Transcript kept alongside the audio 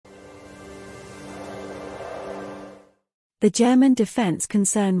The German defense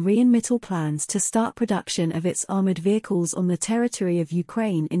concern Rheinmetall plans to start production of its armored vehicles on the territory of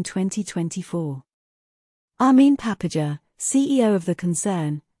Ukraine in 2024. Armin Papiger, CEO of the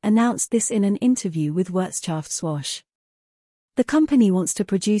concern, announced this in an interview with Wirtschaftswoche. The company wants to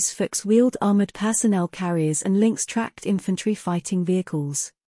produce Fuchs-wheeled armored personnel carriers and Lynx tracked infantry fighting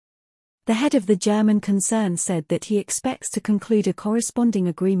vehicles. The head of the German concern said that he expects to conclude a corresponding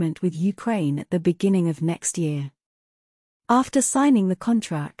agreement with Ukraine at the beginning of next year. After signing the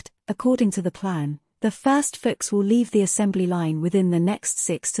contract, according to the plan, the first Fuchs will leave the assembly line within the next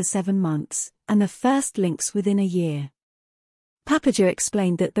 6 to 7 months, and the first Lynx within a year. Papiger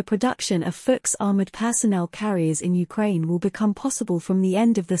explained that the production of Fuchs armored personnel carriers in Ukraine will become possible from the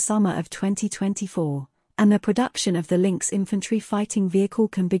end of the summer of 2024, and the production of the Lynx infantry fighting vehicle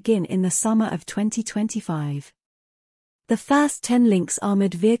can begin in the summer of 2025. The first 10 Lynx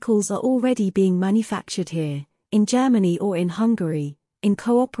armored vehicles are already being manufactured here, in Germany or in Hungary, in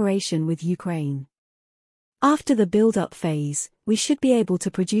cooperation with Ukraine. After the build-up phase, we should be able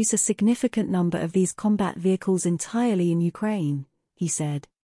to produce a significant number of these combat vehicles entirely in Ukraine, he said.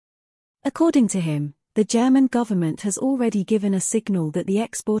 According to him, the German government has already given a signal that the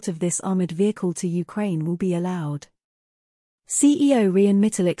export of this armored vehicle to Ukraine will be allowed. CEO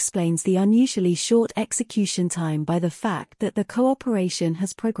Rheinmetall explains the unusually short execution time by the fact that the cooperation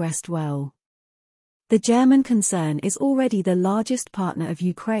has progressed well. The German concern is already the largest partner of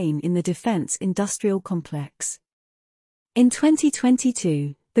Ukraine in the defense industrial complex. In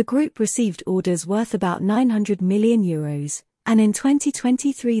 2022, the group received orders worth about €900 million, and in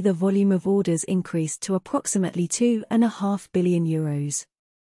 2023 the volume of orders increased to approximately €2.5 billion.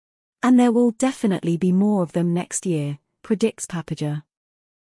 And there will definitely be more of them next year, predicts Papiger.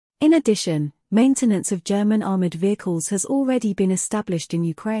 In addition, maintenance of German armored vehicles has already been established in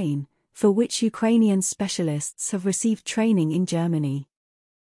Ukraine, for which Ukrainian specialists have received training in Germany.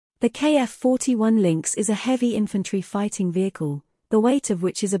 The KF41 Lynx is a heavy infantry fighting vehicle, the weight of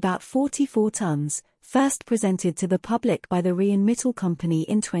which is about 44 tons, first presented to the public by the Rheinmetall company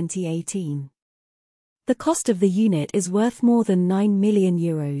in 2018. The cost of the unit is worth more than €9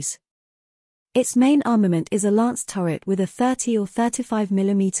 million. Its main armament is a lance turret with a 30 or 35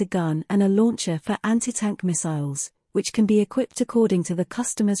 mm gun and a launcher for anti-tank missiles, which can be equipped according to the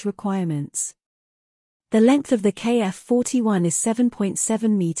customer's requirements. The length of the KF41 is 7.7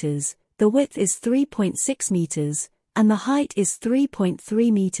 meters, the width is 3.6 meters, and the height is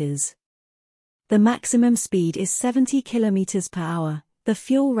 3.3 meters. The maximum speed is 70 kilometers per hour, the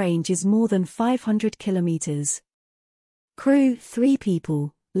fuel range is more than 500 kilometers. Crew 3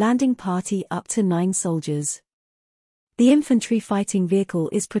 people, landing party up to 9 soldiers. The infantry fighting vehicle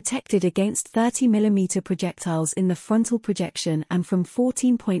is protected against 30 mm projectiles in the frontal projection and from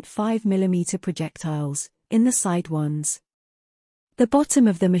 14.5 mm projectiles, in the side ones. The bottom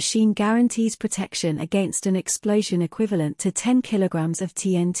of the machine guarantees protection against an explosion equivalent to 10 kilograms of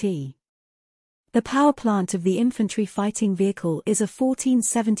TNT. The power plant of the infantry fighting vehicle is a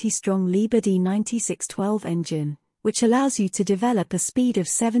 1470-strong Liebherr D9612 engine, which allows you to develop a speed of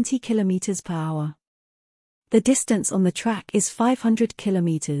 70 km per hour. The distance on the track is 500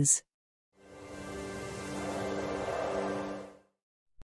 kilometers.